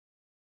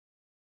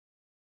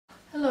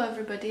Hello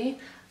everybody,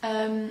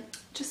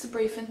 just a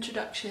brief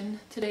introduction.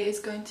 Today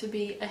is going to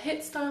be a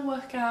HIIT style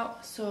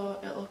workout, so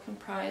it will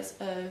comprise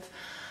of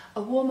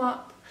a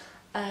warm-up,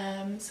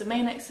 some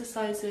main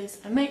exercises,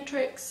 a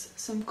matrix,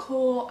 some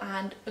core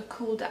and a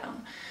cool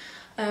down.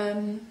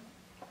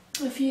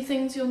 A few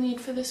things you'll need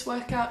for this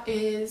workout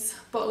is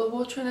a bottle of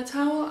water and a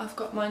towel. I've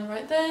got mine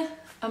right there,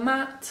 a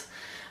mat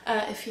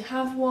if you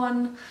have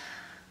one,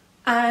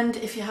 and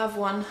if you have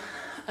one,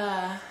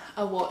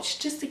 a watch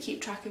just to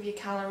keep track of your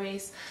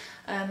calories.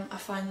 I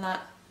find that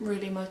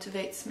really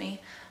motivates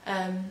me.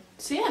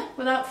 So yeah,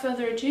 without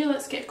further ado,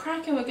 let's get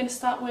cracking. We're going to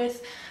start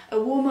with a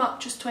warm-up,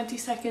 just 20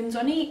 seconds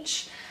on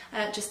each,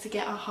 just to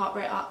get our heart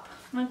rate up.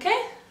 Okay?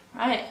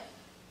 Right.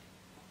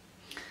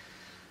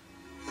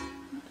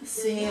 Let's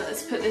see,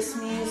 let's put this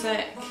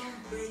music,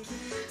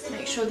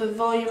 make sure the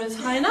volume is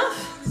high enough.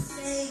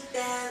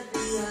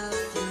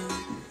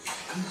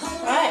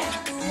 Right,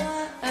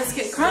 let's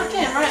get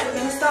cracking. Right, we're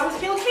going to start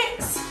with heel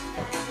kicks.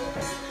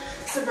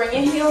 So bring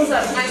your heels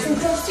up nice and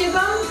close to your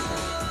bum.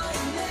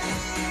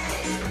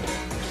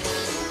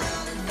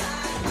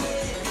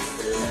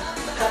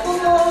 A couple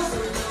more.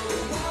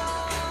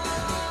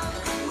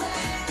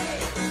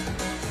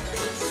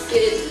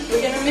 Good.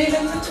 We're going to move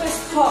into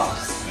twist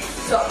hops.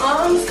 So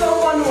arms go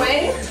one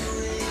way,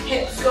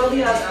 hips go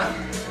the other.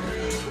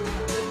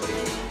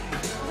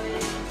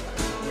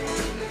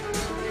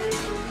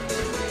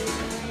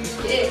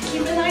 Good.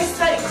 Keep a nice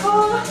tight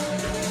core.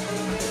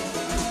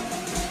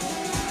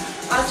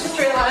 I just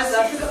realised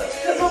I forgot to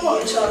put my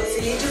watch on, so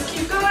you just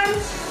keep going.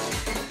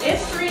 In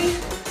 3,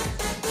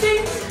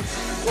 2,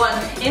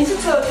 1. Into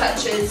toe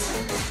touches.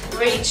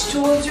 Reach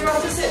towards your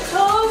opposite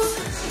toes.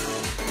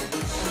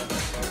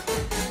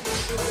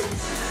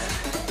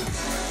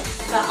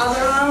 That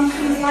other arm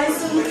comes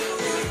nice and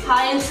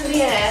high into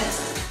the air.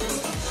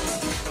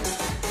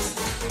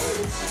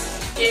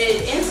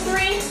 Good. In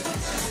 3,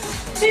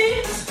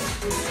 2,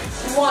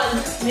 1.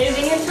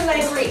 Moving into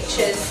leg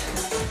reaches.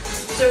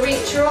 So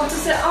reach your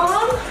opposite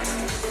arm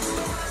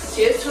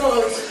to your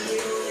toes.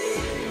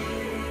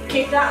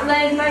 Kick that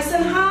leg nice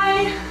and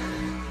high.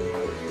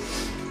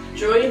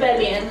 Draw your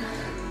belly in.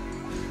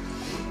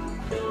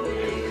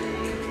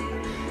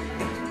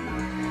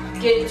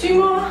 Good, 2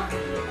 more.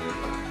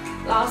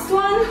 Last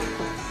one.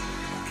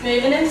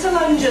 Moving into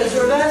lunges,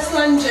 reverse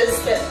lunges.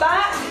 Step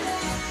back,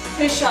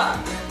 push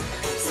up.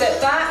 Step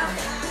back,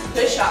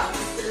 push up.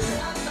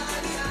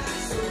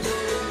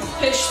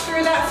 Push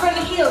through that front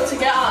heel to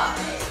get up.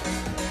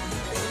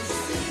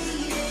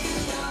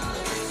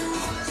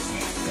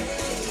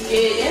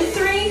 Good. In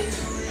 3,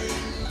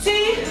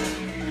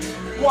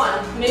 2,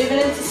 1. Moving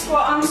into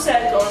squat arm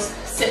circles.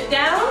 Sit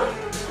down,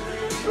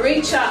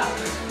 reach up.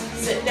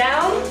 Sit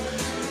down,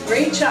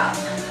 reach up.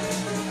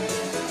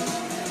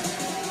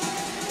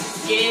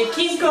 Good.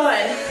 Keep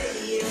going.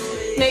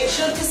 Make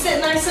sure to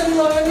sit nice and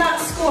low in that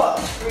squat.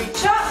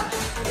 Reach up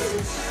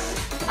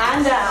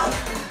and down.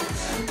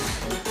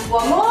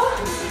 One more.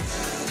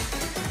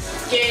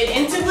 Good.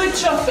 Into wood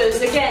choppers.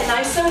 Again,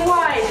 nice and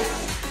wide.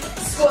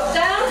 Squat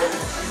down.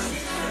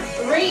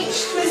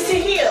 Reach, twist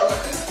your heel.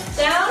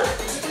 Down,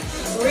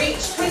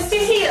 reach, twist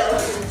your heel.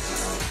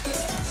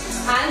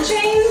 And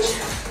change.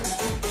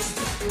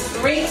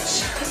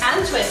 Reach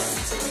and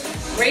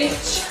twist.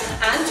 Reach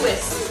and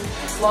twist.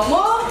 One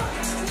more.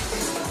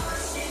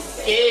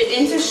 Good.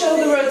 Into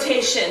shoulder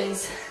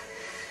rotations.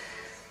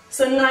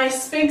 So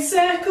nice big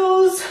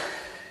circles.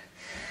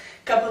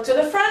 Couple to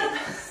the front.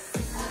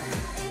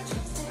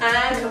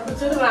 And couple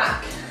to the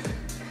back.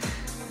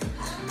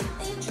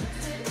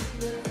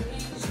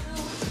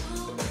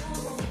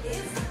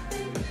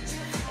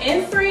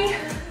 In 3,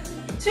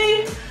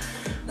 2,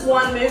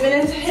 1, moving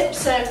into hip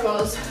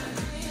circles.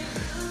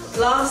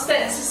 Last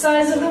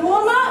exercise of the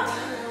warm-up.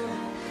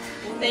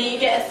 Then you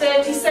get a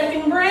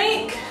 30-second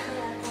break.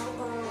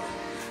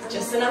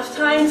 Just enough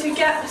time to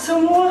get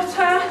some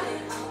water.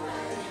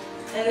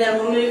 And then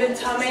we'll move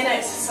into our main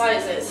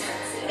exercises.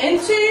 In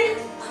 2,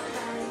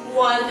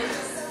 1,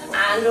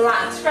 and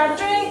relax. Grab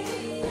drink.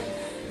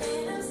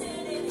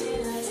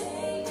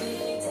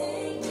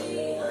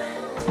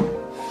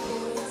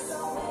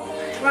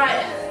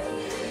 Right,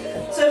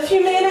 so a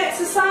few main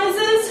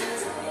exercises,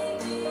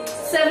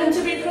 7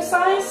 to be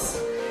precise.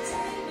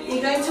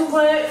 You're going to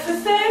work for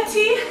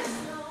 30,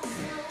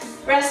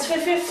 rest for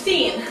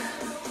 15.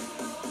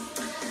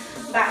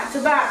 Back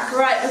to back.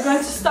 Right, we're going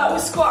to start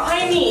with squat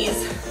high knees.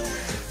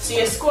 So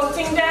you're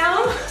squatting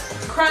down,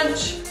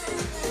 crunch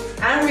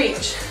and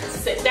reach.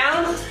 Sit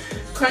down,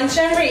 crunch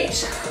and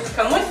reach.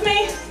 Come with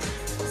me.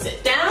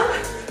 Sit down,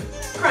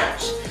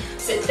 crunch.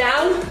 Sit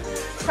down,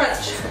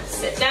 crunch.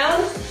 Sit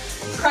down,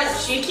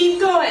 crunch. You keep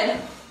going.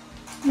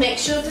 Make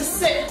sure to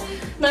sit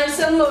nice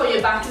and low.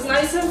 Your back is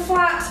nice and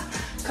flat.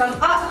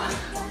 Come up,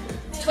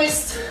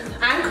 twist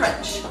and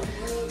crunch.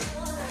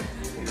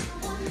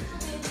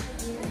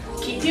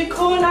 Keep your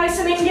core nice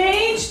and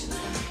engaged.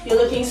 You're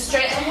looking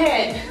straight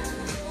ahead.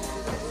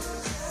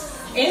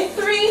 In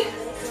 3,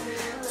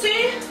 2,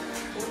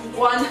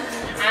 1,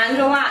 and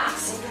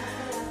relax.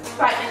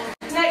 Right,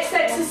 next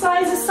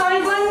exercise is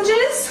side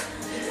lunges.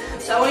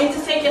 So I want you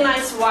to take a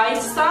nice wide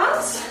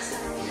stance.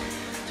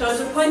 Toes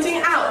are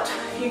pointing out.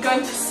 You're going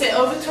to sit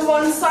over to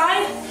one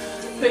side,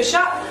 push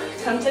up,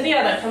 come to the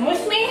other. Come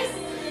with me.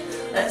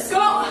 Let's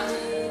go.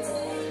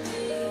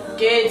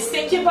 Good.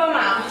 Stick your bum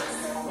out.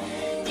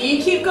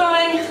 You keep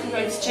going. I'm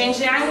going to change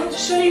the angle to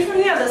show you from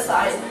the other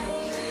side.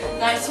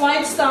 Nice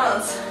wide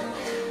stance.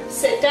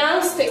 Sit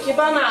down, stick your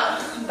bum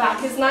out.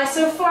 Back is nice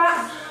and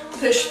flat.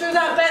 Push through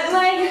that bent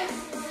leg.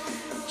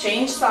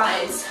 Change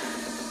sides.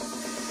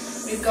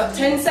 We've got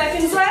 10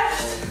 seconds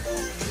left.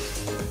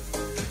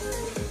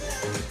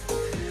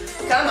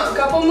 Come on,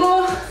 couple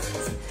more.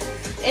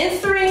 In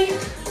 3, 2,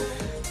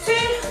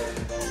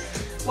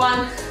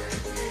 1,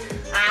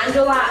 and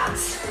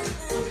relax.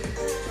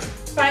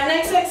 Right,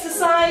 next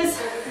exercise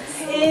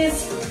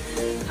is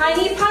high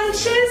knee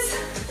punches.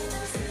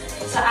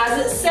 So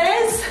as it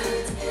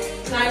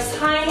says, nice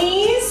high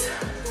knees,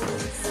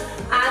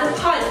 and a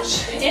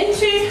punch. In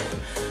 2,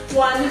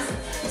 1,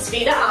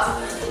 speed it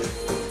up.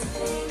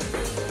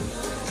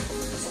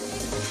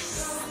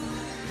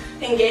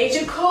 Engage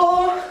your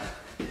core.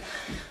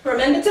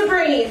 Remember to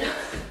breathe.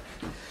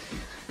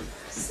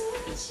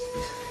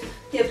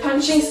 You're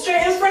punching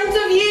straight in front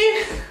of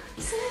you.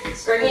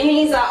 Bring your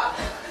knees up.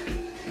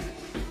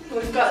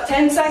 We've got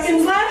 10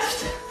 seconds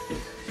left.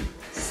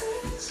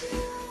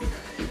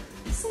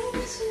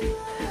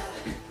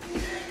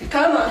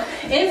 Come on.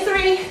 In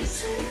 3,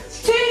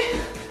 2,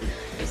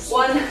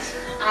 1,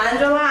 and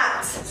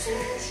relax.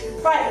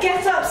 Right,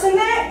 get ups are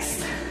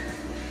next.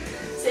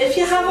 So if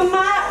you have a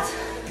mat,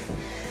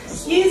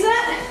 use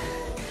it.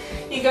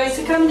 You're going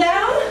to come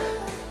down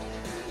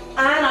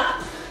and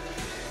up.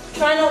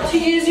 Try not to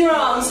use your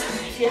arms.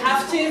 If you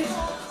have to,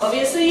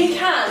 obviously you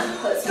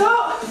can. Let's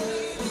go.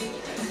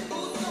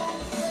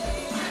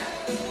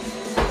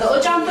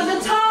 Little jump at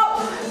the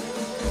top.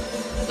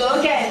 Go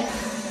again.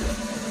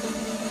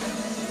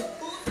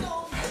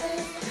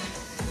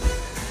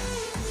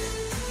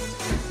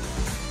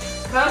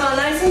 Come on,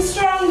 nice and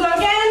strong. Go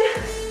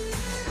again.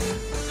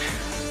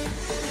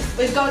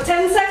 We've got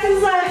 10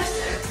 seconds left.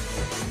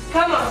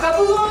 Come on,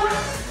 couple more.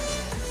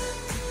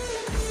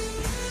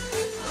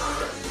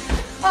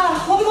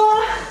 One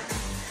more.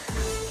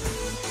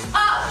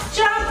 Up,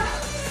 jump,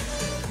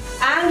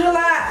 and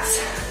relax.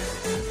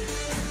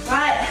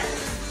 Right,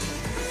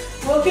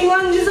 walking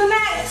lunges are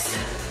next.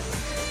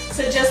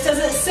 So just as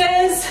it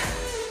says,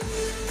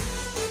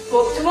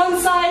 walk to one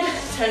side,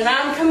 turn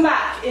around, come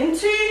back. In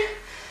 2,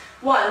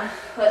 1,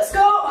 let's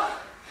go.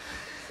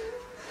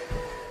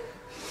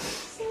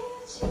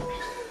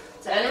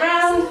 Turn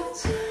around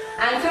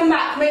and come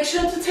back. Make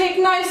sure to take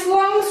nice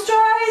long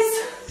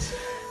strides.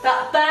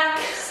 That back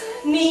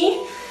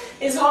knee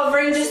is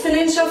hovering just an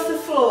inch off the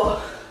floor.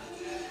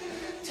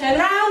 Turn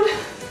around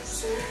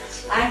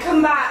and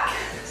come back.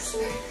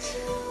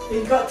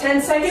 We've got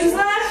 10 seconds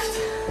left.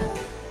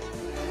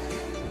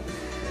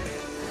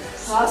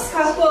 Last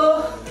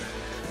couple.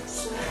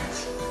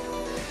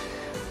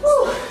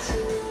 Woo.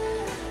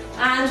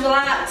 And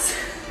relax.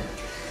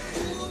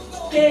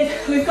 Good.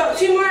 We've got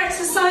 2 more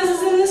exercises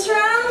in this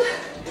round.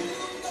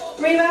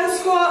 Rebound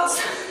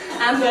squats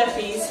and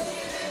burpees.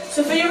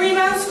 So for your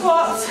rebound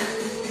squats,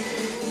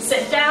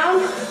 sit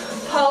down,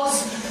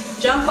 pulse,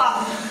 jump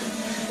up.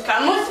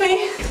 Come with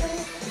me.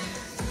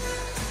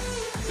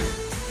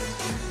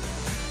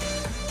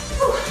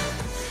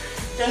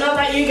 Whew. Don't know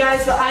about you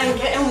guys, but I am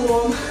getting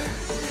warm.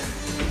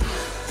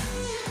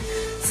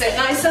 Sit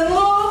nice and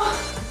low.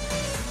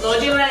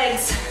 Load your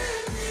legs.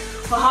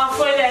 We're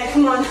halfway there,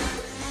 come on.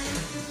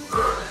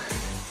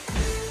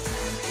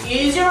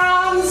 Use your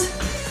arms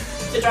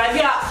to drive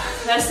you up.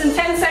 Less than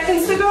 10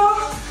 seconds to go.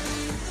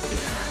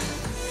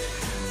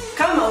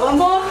 Come on, one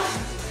more.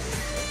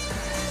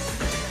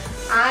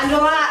 And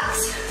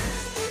relax.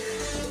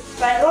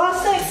 Right,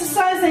 last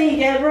exercise, then you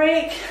get a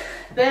break.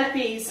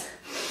 Burpees.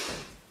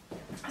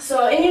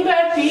 So in your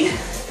burpee,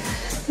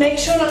 make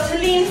sure not to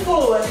lean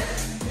forward.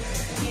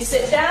 You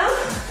sit down,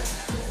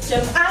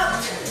 jump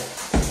out,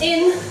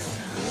 in,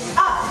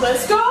 up.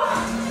 Let's go.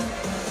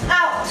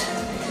 Out,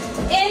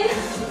 in,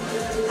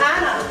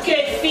 and up.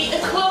 Good. Feet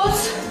are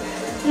close.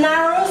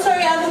 Narrow,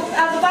 sorry, at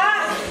the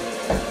back.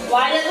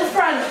 Wide at the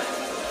front.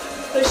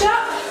 Push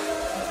up.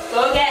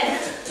 Go again.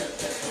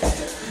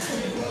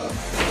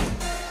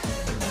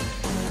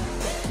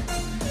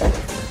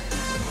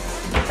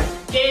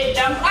 Good.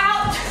 Jump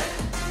out.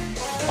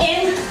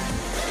 In.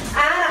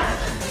 And up.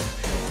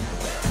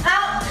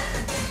 Out.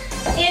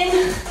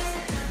 In.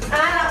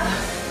 And up.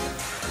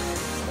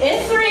 In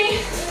 3,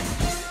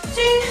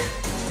 2,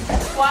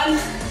 1.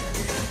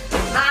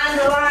 And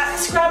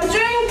relax. Grab a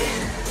drink.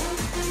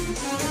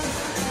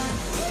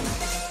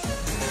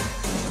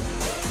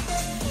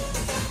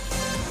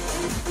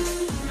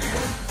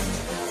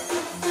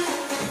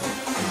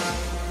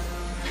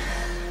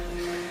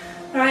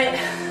 Right.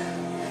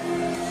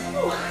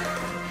 Whew.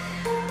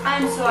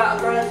 I'm so out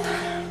of breath.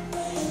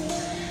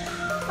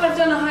 I've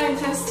done a high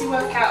intensity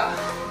workout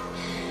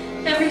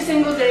every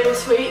single day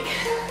this week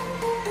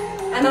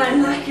and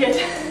I'm knackered.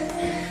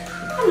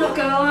 I'm not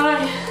gonna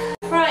lie.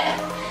 Right,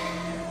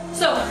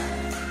 so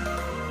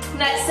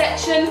Next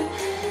section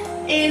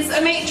is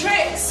a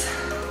matrix.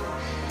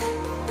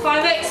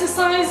 5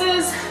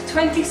 exercises,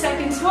 20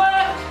 seconds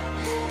work,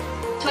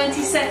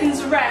 20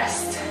 seconds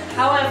rest.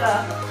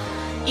 However,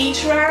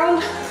 each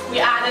round we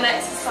add an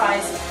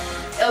exercise.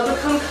 It'll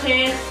become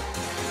clear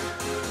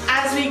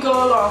as we go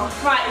along.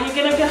 Right, you're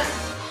gonna go,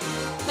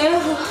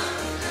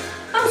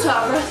 I'm so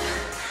out of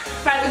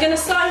breath. Right, we're gonna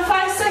start in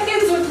 5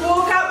 seconds with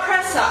walkout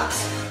press ups.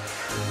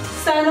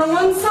 Stand on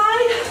one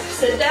side,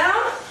 sit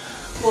down,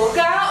 walk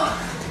out,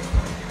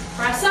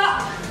 press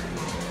up,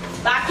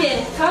 back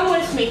in. Come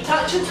with me,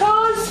 touch your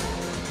toes,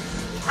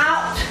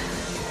 out,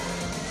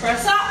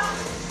 press up,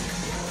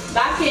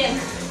 back in,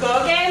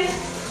 go again.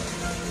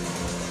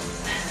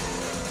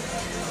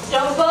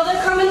 Don't bother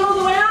coming all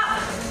the way up,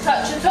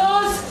 touch your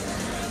toes,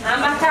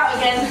 and back out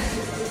again.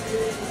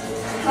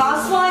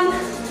 Last one,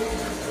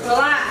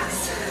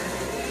 relax.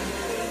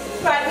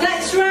 Right,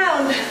 next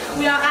round,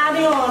 we are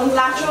adding on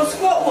lateral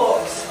squat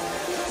walks.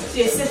 So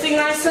you're sitting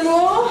nice and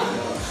low,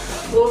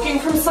 walking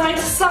from side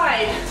to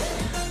side.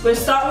 We're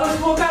starting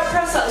with walkout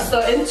press ups, so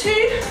in 2,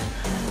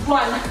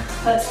 1,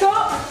 let's go.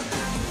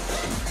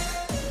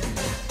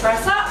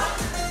 Press up,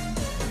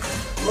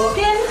 walk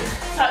in,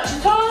 touch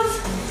your toes,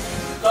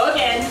 go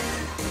again.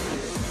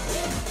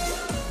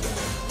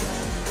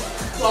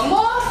 One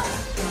more.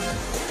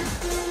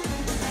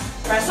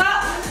 Press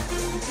up,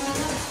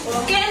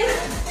 walk in,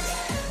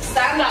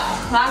 stand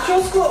up,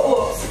 lateral squat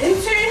walks. In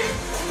 2,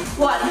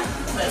 1,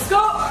 let's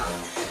go.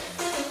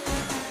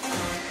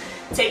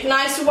 Take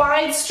nice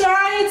wide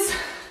strides,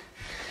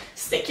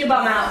 stick your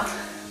bum out.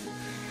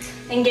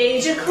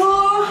 Engage your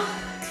core,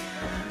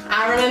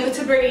 and remember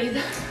to breathe.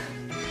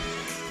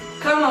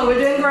 Come on, we're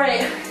doing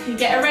great. You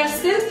get a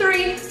rest in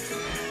 3,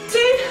 2,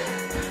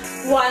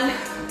 1,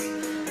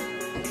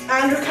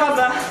 and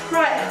recover.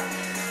 Right,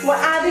 we're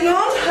adding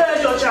on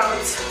hurdle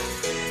jumps.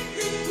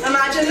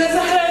 Imagine there's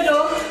a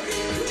hurdle,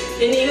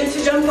 you're needing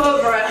to jump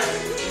over it.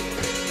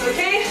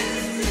 Okay?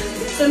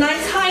 So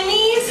nice high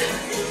knees,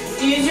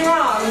 use your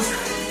arms.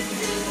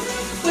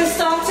 We're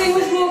starting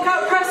with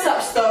walkout press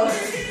ups though.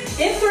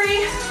 In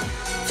 3,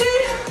 2,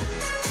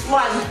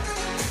 1.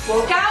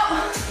 Walk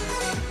out,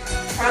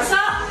 press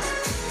up,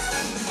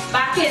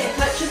 back in,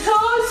 touch your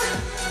toes,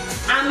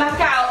 and back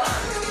out.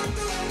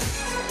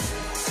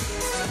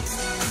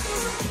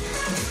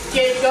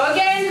 Good, go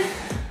again.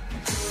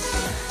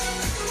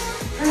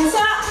 Press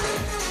up,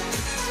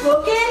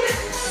 walk in,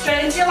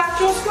 straight into your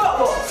lateral squat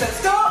walks.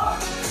 Let's go.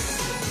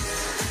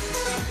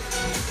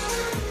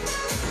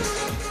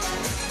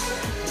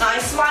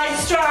 Nice wide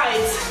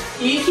strides.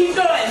 You keep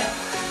going.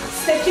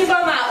 Stick your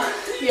bum out.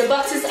 Your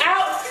butt is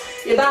out,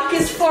 your back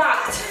is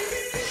flat.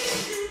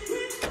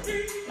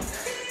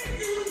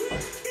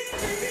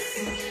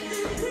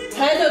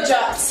 Hurdle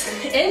jumps.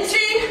 In 2,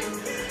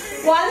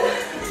 1,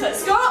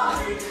 let's go.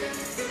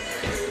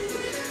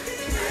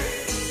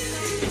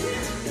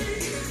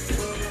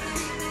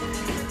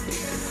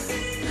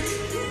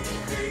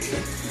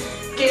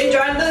 Good,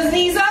 drive those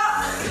knees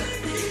up.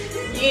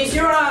 Use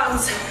your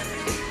arms.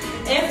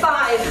 In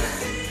 5,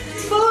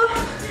 4,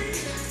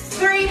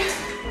 3,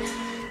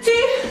 2,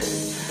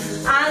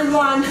 and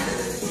 1.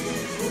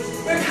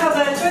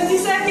 Recover. 20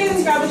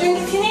 seconds. Grab a drink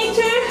if you need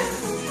to.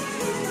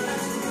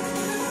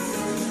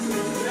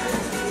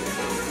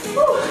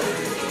 Whew.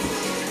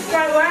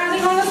 Right, we're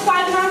adding on a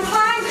Spider-Man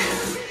plank.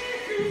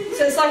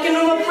 So it's like a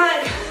normal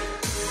plank,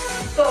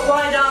 but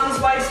wide arms,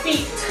 wide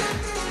feet.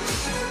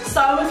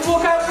 Start with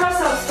walkout press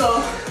ups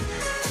though.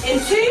 In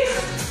 2,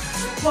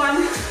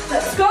 1,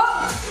 let's go.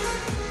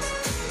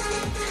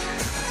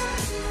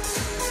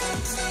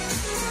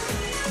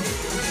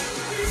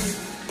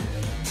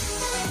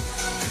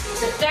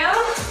 Sit down,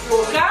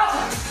 walk out.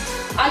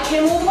 I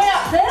came all the way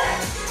up there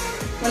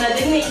when I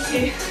didn't need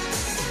to.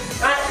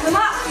 Right, come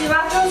up, your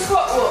lateral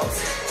squat walks.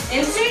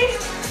 In 2,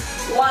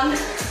 1,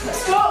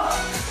 let's go.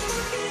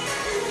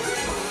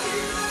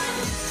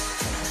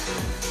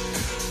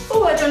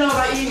 Oh, I don't know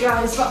about you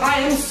guys, but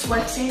I am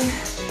sweating.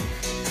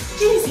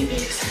 Jeezy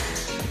bees.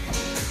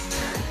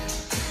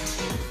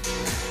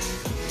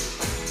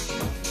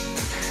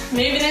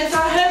 Moving into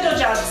our hurdle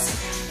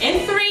jumps.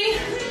 In 3,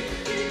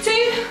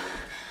 2,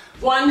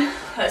 1,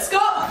 let's go.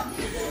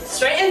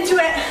 Straight into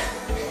it.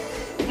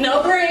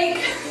 No break.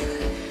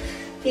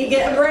 You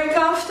get a break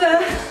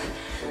after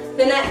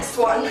the next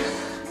one.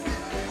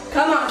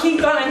 Come on, keep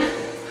going.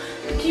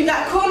 Keep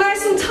that core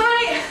nice and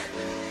tight.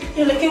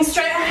 You're looking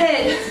straight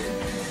ahead.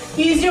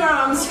 Use your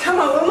arms. Come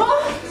on, one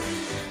more.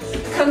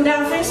 Come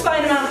down for your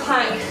Spider-Man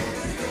plank.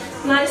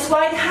 Nice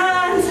wide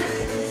hands.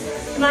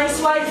 Nice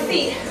wide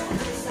feet.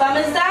 Bum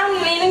is down,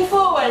 you're leaning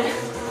forward.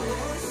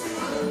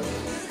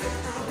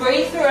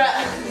 Breathe through it.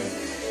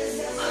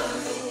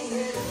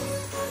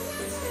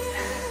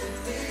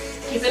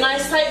 Keep a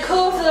nice tight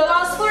core for the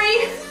last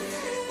 3,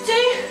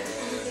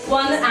 2,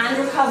 1, and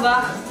recover.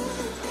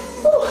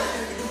 Whew.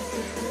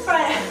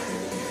 Right,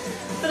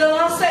 for the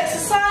last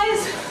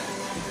exercise,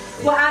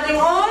 we're adding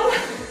on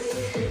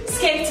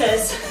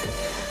skaters.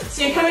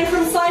 So you're coming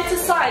from side to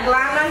side,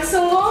 land nice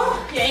and low,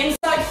 your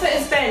inside foot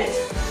is bent.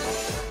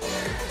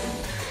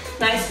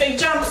 big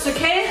jumps,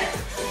 okay?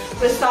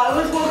 We're starting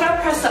with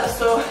walkout press ups.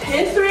 So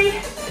in 3,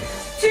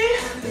 2,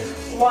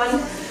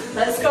 1,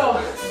 let's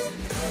go.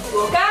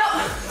 Walk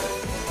out,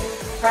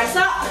 press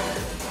up,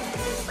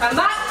 come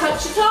back,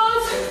 touch your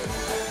toes,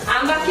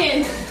 and back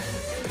in.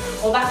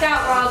 Or back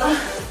out rather.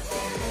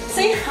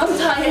 See, I'm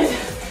tired.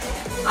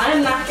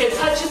 I'm knackered.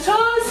 Touch your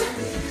toes,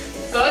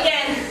 go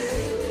again.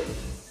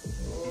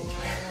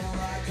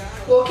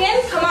 Walk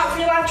in, come out for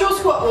your lateral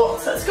squat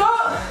walks. Let's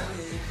go.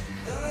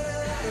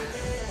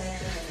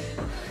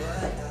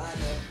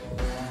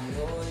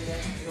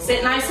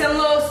 Sit nice and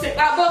low, stick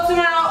that bottom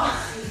out.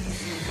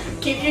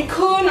 Keep your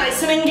core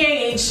nice and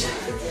engaged.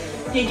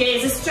 Your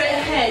gaze is straight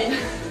ahead.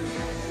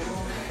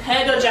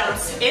 Hurdle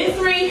jumps. In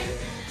 3,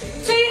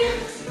 2,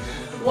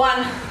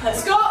 1.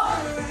 Let's go.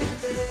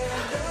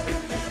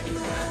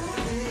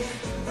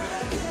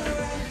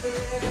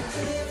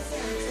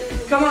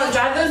 Come on,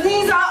 drive those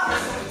knees up.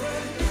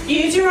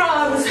 Use your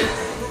arms.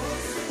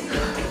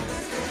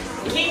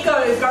 Keep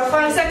going. We've got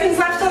 5 seconds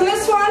left on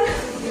this one.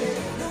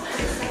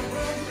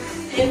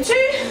 In 2,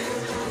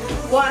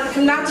 1.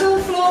 Come down to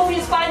the floor for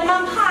your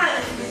Spider-Man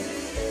plank.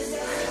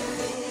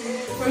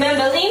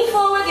 Remember, lean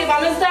forward, your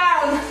bum is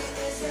down.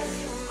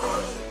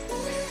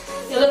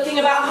 You're looking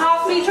about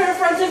 ½ meter in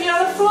front of you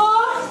on the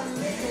floor.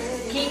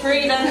 Keep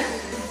breathing.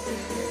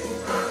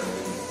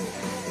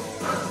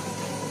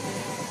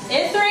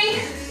 In 3,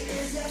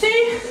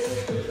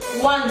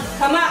 2, 1.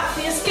 Come out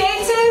for your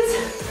skaters.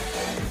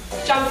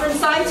 Jump from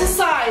side to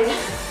side.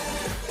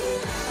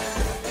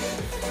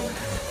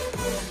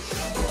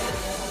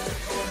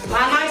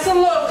 Land nice and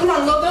low. Come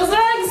on, load those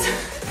legs.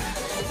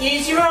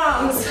 Use your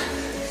arms.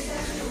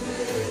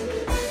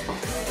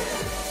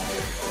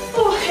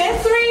 Oh, in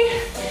 3,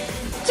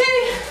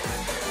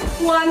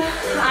 2, 1.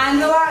 And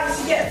relax.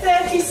 You get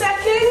 30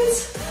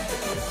 seconds.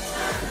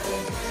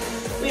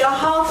 We are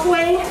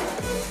halfway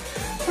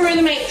through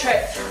the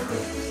matrix.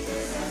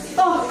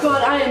 Oh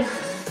God, I am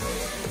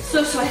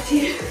so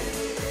sweaty.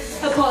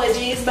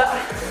 Apologies, but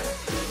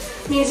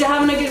it means you're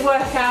having a good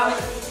workout.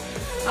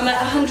 I'm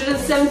at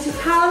 170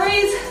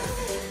 calories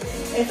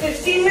in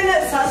 15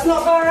 minutes, that's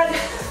not bad.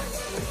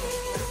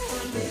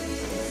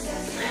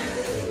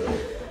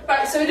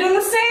 Right, so we're doing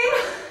the same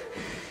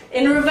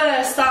in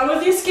reverse. Start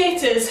with your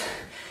skaters.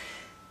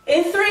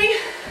 In 3,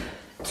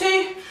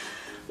 2,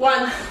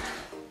 1.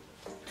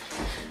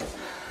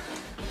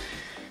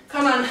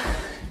 Come on.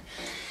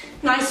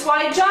 Nice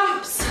wide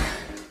jumps.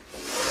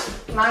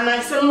 Land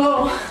nice and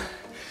low.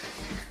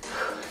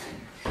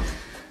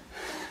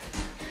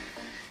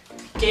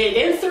 Good.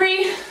 In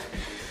 3,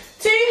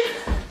 2,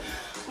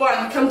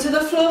 1. Come to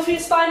the floor for your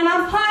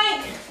Spider-Man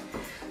plank.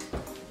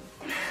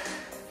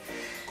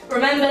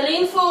 Remember,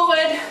 lean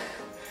forward,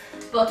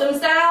 bottoms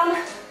down,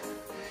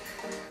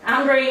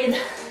 and breathe.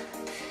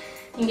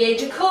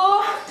 Engage your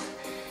core,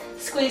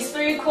 squeeze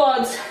through your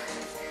quads.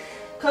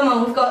 Come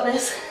on, we've got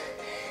this.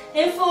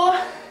 In 4,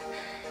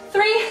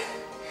 3,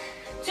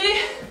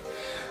 2,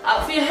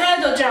 up for your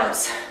hurdle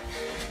jumps.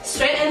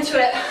 Straight into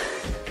it.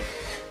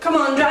 Come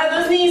on, drive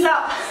those knees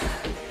up.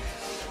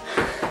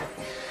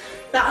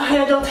 That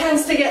hurdle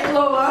tends to get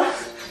lower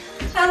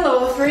and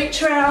lower for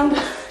each round.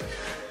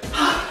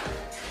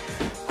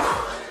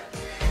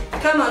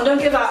 Come on, don't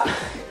give up.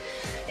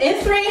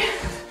 In 3,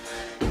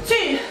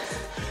 2,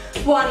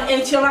 1,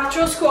 into your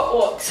lateral squat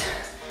walks.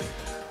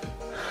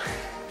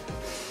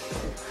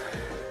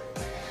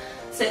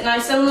 Sit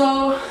nice and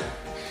low.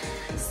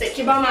 Stick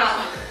your bum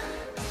out.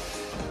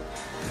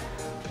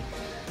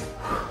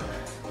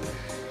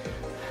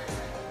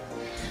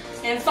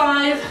 In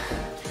 5,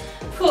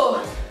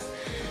 4,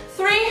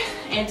 3,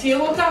 into your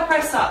walkout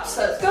press up.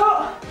 So let's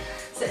go.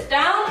 Sit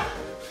down,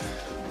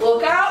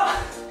 walk out,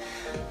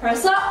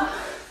 press up,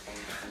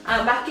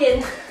 and back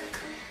in.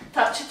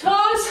 Touch your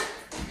toes,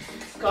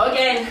 go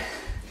again.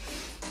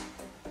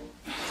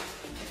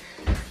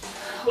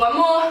 One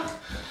more,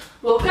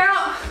 walk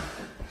out,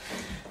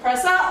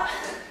 press up,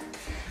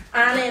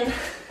 and in,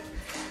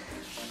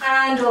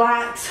 and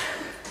relax.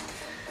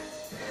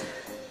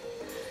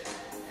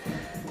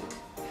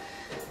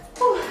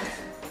 Whew.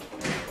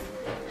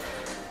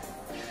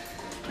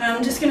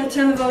 I'm just going to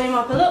turn the volume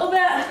up a little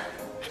bit.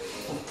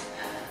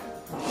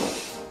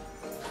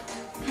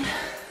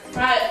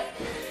 Right,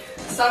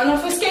 starting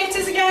off with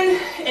skaters again.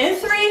 In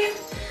 3,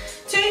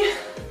 2,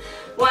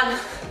 1.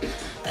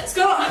 Let's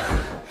go.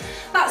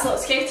 That's not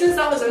skaters,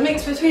 that was a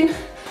mix between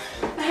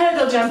a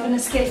hurdle jump and a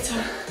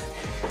skater.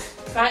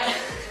 Right,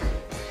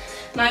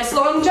 nice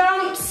long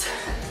jumps,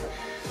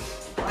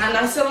 and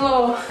nice and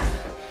low.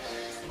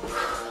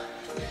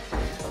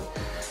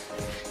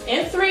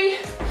 In 3,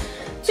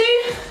 2,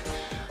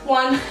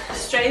 1.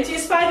 Straight into your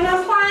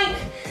Spider-Man plank,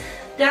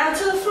 down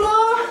to the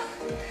floor.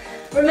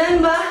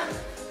 Remember,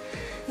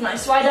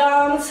 nice wide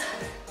arms,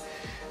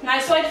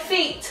 nice wide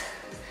feet.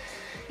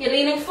 You're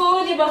leaning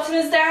forward, your bottom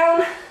is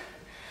down,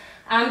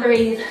 and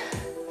breathe.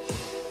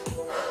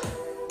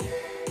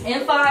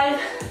 In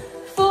 5,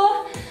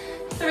 4,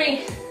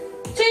 3,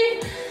 2,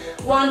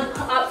 1.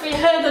 Up for your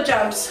hurdle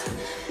jumps.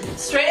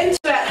 Straight into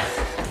it.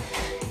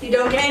 You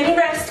don't get any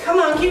rest. Come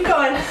on, keep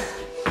going.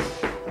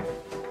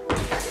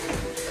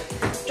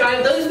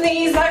 Drive those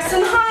knees nice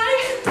and high.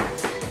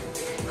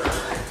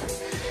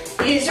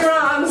 Use your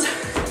arms.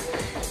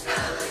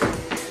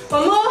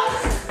 One more.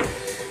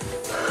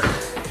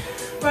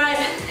 Right,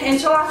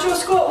 into lateral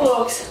squat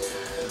walks.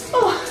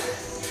 Oh,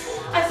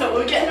 I thought we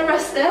were getting a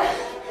rest there,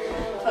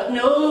 but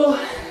no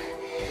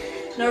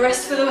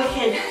rest for the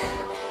wicked.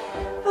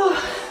 Oh,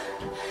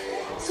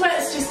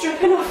 sweat's just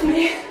dripping off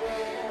me.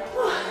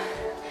 Oh,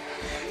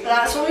 but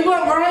that's what we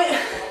want, right?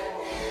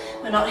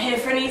 We're not here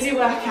for an easy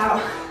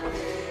workout.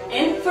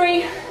 In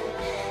 3,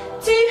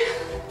 2,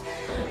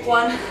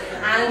 1,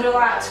 and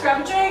relax.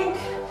 Grab a drink.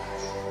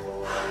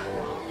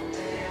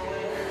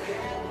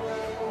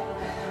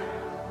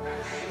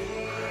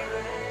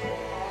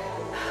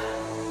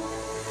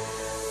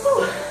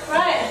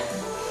 Right.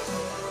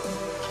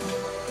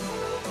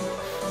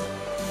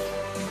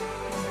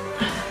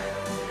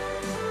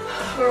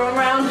 We're on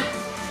round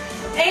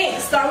 8.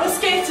 Start with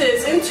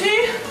skaters. In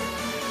 2,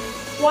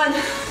 1.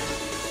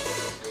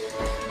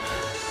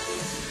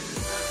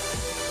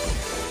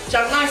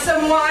 Jump nice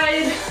and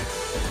wide.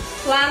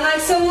 Land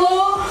nice and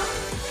low.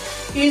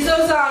 Use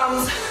those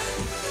arms.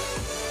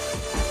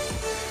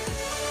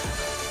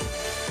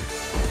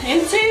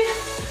 In 2,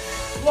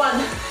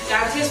 1.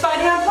 Down to your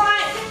Spider-Man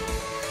plank.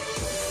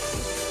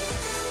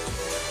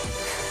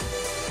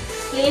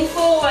 Lean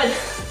forward.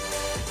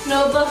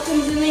 No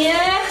buttons in the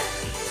air.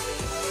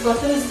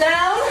 Buttons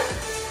down.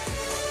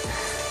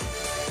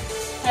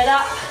 Head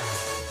up.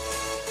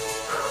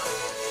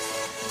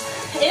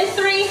 In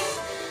 3,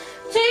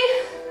 2,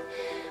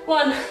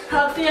 1.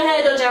 Up for your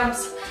hurdle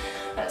jumps.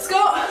 Let's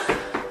go.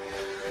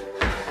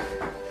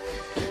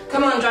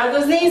 Come on, drive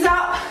those knees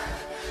up.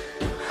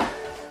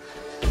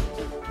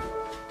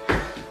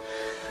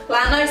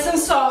 Land nice and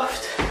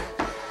soft.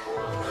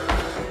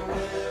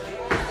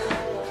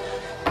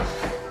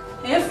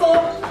 In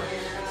 4,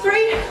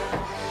 3,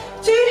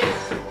 2,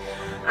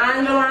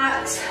 and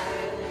relax.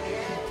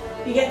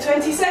 You get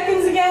 20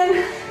 seconds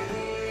again.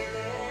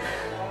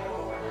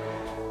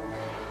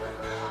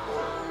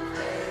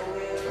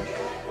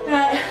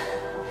 Right,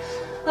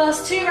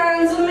 last 2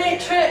 rounds of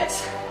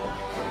matrix,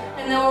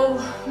 and then we'll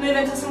move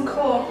into some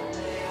core.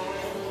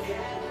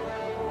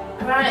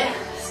 Right,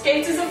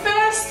 skaters are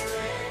first.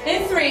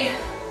 In 3,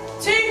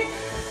 2,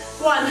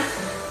 1.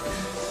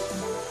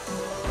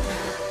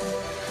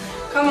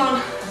 Come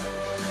on.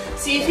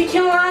 See if you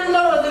can land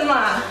lower than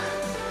that.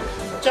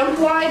 Jump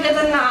wider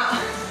than that.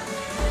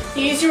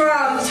 Use your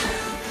arms.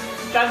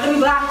 Drive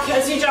them back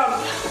as you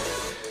jump.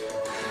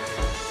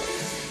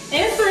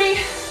 In 3,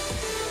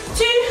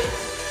 2,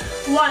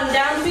 1.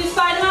 Down to your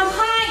Spider-Man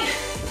plank.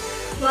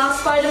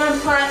 Last Spider-Man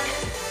plank.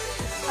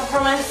 I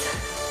promise.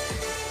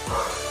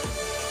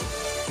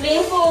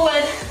 Lean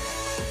forward.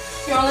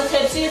 You're on the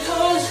tips of your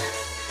toes.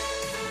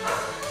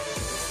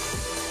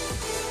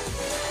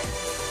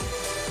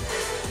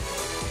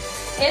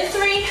 In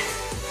 3,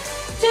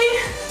 2,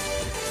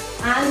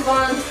 and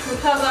 1.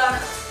 Recover.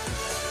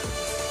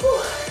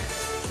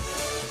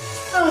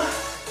 Oh,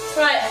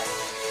 right.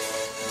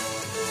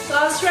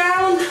 Last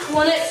round,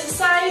 1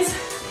 exercise.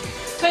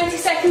 20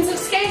 seconds of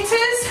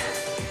skaters.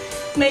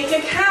 Make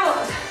a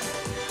count.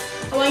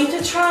 I want you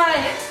to try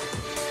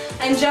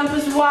and jump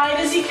as wide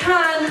as you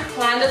can.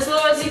 Land as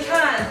low as you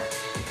can.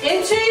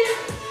 In 2,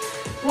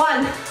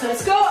 1.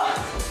 Let's go.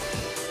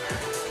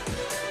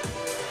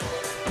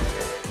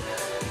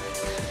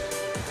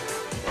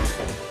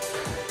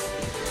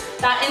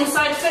 That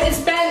inside foot is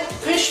bent.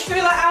 Push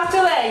through that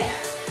outer leg.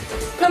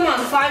 Come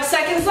on, 5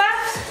 seconds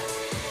left.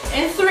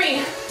 In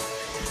 3,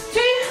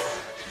 2,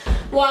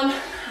 1,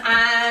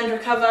 and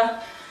recover.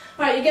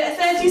 Right, you get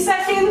 30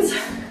 seconds.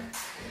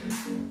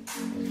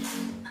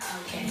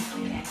 Okay.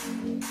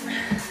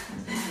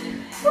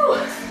 Whew.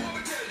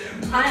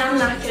 I am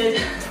knackered.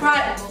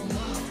 Right,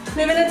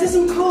 moving into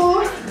some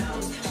core.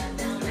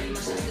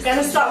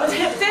 Gonna start with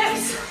hip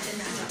dips.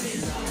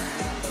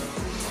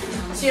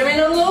 So you're in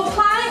a low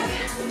plank.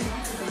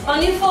 On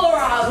your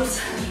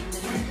forearms,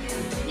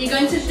 you're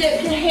going to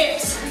dip your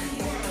hips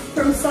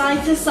from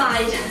side to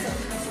side.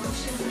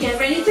 Get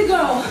ready to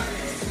go.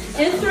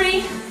 In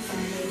 3, 2,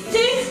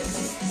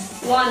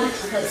 1.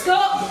 Let's go.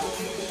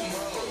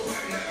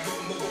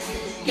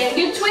 Get a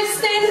good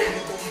twist in.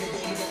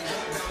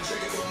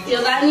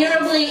 Feel that in your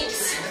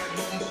obliques.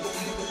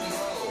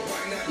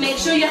 Make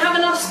sure you have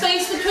enough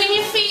space between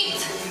your feet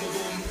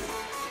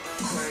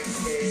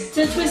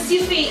to twist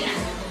your feet.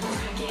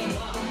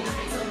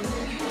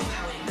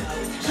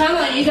 Come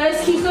on, you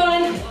guys keep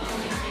going.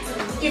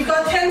 You've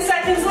got 10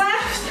 seconds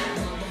left.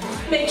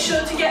 Make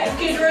sure to get a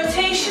good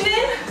rotation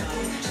in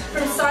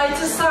from side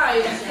to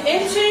side.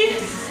 In 2,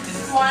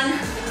 1,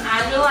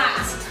 and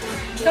relax.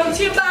 Come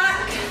to your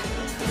back.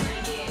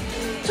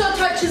 Toe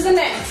touches the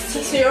next.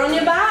 So you're on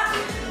your back.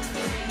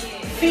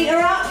 Feet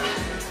are up.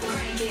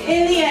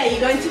 In the air,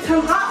 you're going to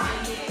come up.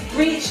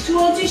 Reach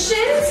towards your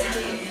shins.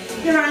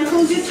 Your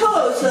ankles, your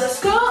toes. Let's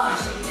go.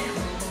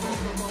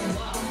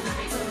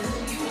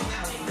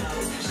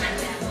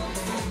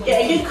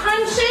 Get a good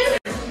crunch in.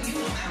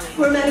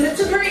 Remember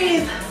to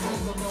breathe.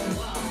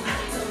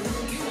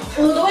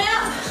 All the way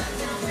up,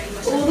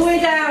 all the way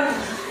down.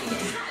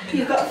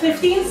 You've got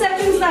 15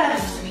 seconds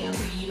left.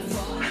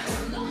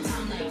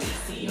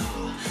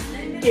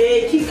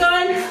 Good, keep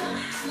going.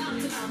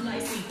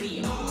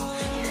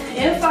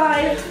 In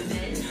 5,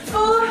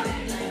 4,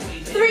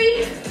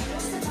 3,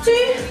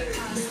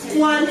 2,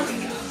 1.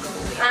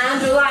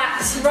 And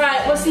relax.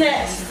 Right, what's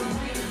next?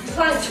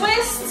 Plank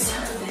twists.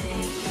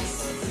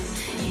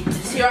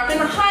 So you're up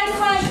in a high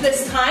plank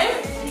this time.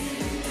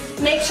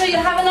 Make sure you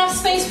have enough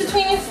space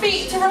between your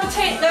feet to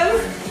rotate them.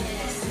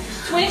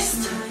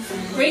 Twist,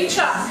 reach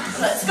up.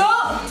 Let's go.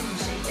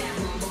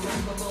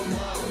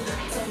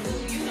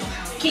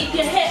 Keep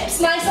your hips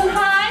nice and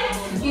high.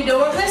 You don't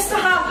want this to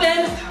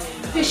happen.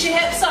 Push your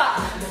hips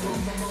up.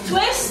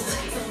 Twist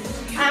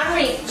and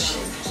reach.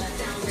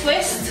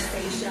 Twist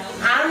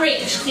and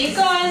reach. Keep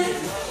going.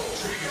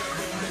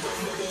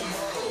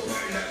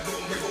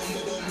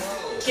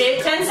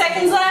 Good, 10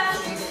 seconds left.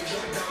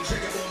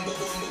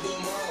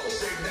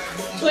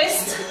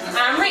 Twist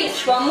and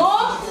reach. One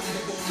more.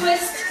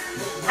 Twist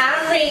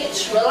and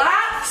reach.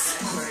 Relax.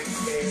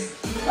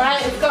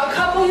 Right, we've got a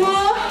couple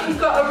more. We've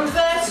got a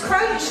reverse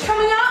crunch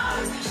coming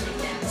up.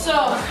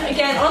 So,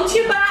 again, onto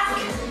your back.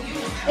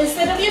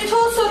 Instead of your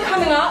torso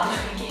coming up,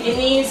 your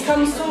knees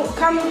come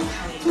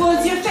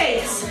towards your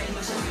face.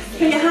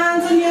 Put your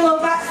hands on your lower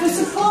back for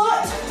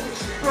support.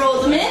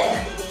 Roll them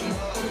in.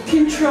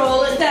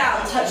 Control it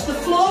down. Touch the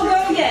floor,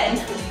 go again.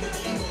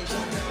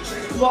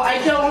 What I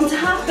don't want to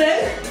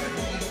happen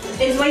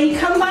is when you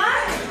come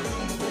back,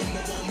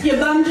 your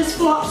bum just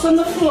flops on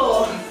the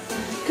floor.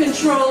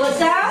 Control it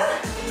down.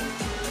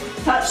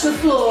 Touch the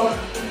floor.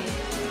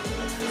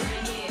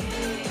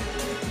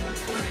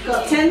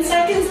 Got 10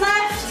 seconds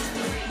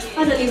left.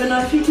 I don't even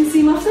know if you can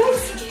see my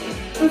face.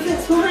 Or if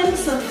it's behind the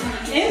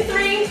sofa. In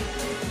 3,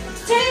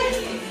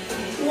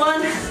 2,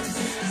 1.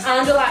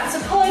 And relax.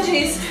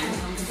 Apologies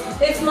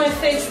if my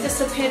face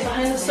disappeared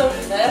behind the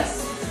sofa there.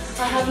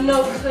 I have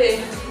no clue.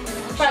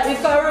 Right,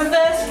 we've got a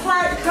reverse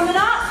plank coming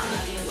up.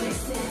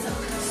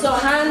 So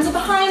hands are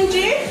behind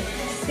you.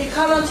 You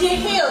come onto your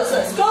heels.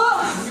 Let's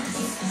go.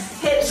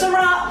 Hips are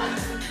up.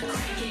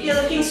 You're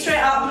looking straight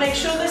up. Make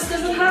sure this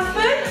doesn't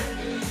happen.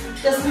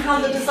 Doesn't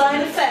have the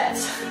desired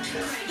effect.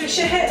 Push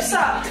your hips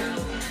up.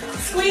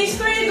 Squeeze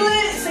through your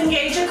glutes.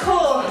 Engage your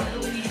core.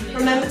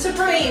 Remember to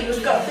breathe.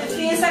 We've got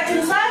 15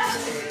 seconds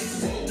left.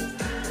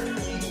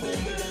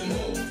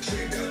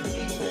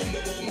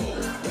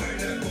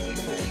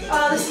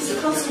 Oh, this is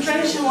a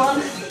concentration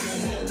one.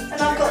 And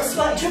I've got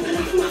sweat dripping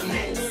off my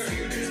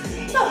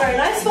face. Not very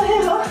nice, but here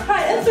we are.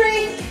 Right, in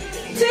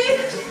 3,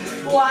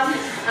 2, 1,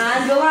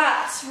 and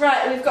relax.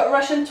 Right, we've got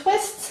Russian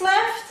twists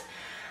left.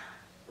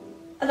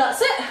 And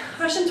that's it,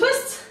 Russian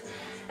twists.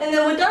 And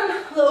then we're done,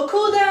 a little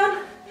cool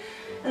down.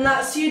 And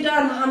that's you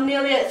done. I'm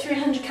nearly at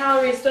 300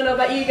 calories, don't know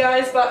about you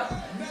guys, but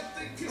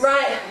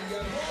right.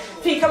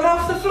 Feet come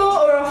off the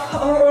floor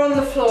or on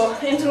the floor.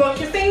 Interlock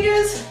your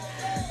fingers,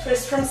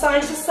 twist from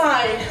side to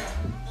side.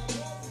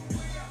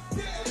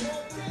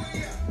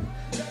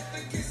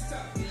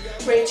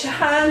 Reach your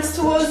hands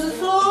towards the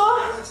floor.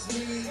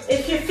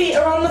 If your feet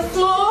are on the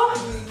floor,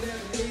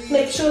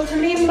 make sure to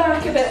lean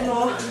back a bit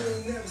more.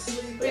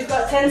 We've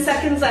got 10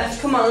 seconds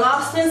left. Come on,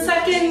 last 10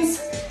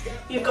 seconds.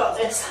 You've got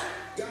this.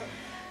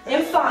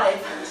 In 5,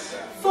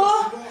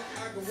 4,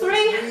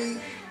 3,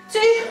 2,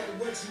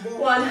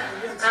 1,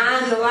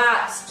 and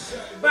relax.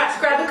 Right,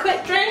 grab a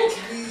quick drink.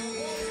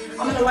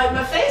 I'm going to wipe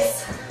my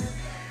face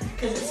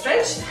because it's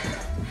drenched.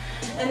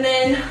 And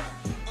then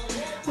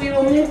we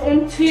will move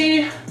on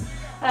to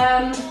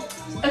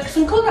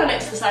some cool down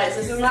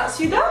exercises, and that's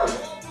you done.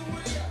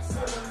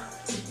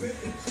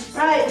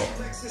 Right,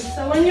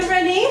 so when you're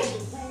ready,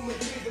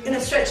 you're going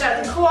to stretch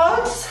out the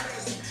quads.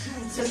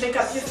 So pick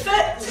up your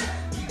foot,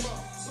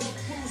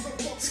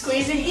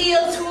 squeeze your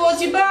heel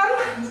towards your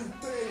bum,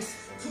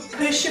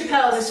 push your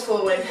pelvis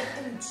forward.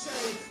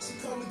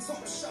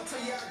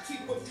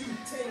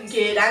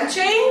 Good, and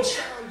change.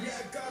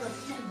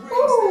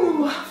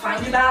 Ooh,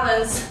 find your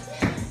balance.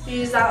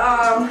 Use that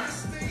arm.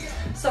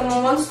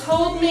 Someone once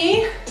told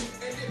me,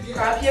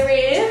 grab your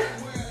ear,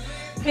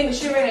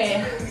 pinch your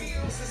ear.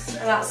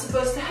 And that's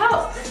supposed to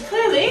help.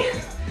 Clearly,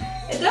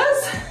 it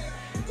does.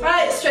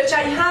 Right, stretch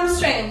out your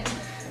hamstring.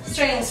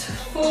 Strings.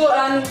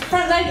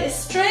 Front leg is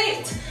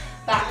straight,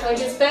 back leg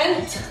is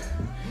bent.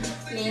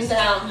 Lean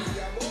down.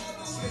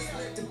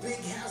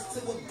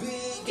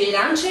 Good,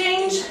 and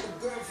change.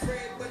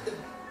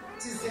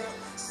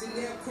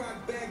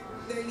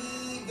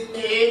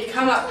 Good,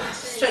 come up.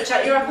 Stretch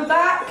out your upper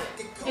back.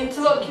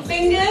 Interlock your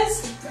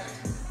fingers.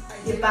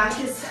 Your back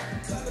is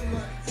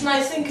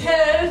nice and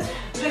curved.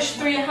 Push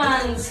through your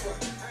hands.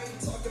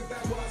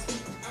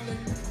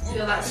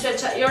 Feel that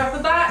stretch out your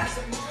upper back.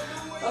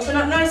 Open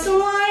up nice and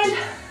wide.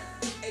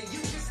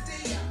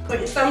 Put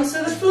your thumbs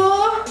to the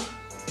floor.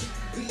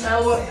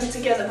 Now work them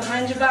together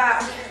behind your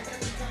back.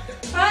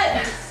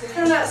 Right,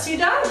 and that's you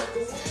done.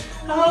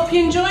 I hope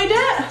you enjoyed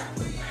it.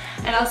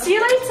 And I'll see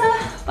you later.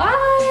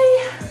 Bye.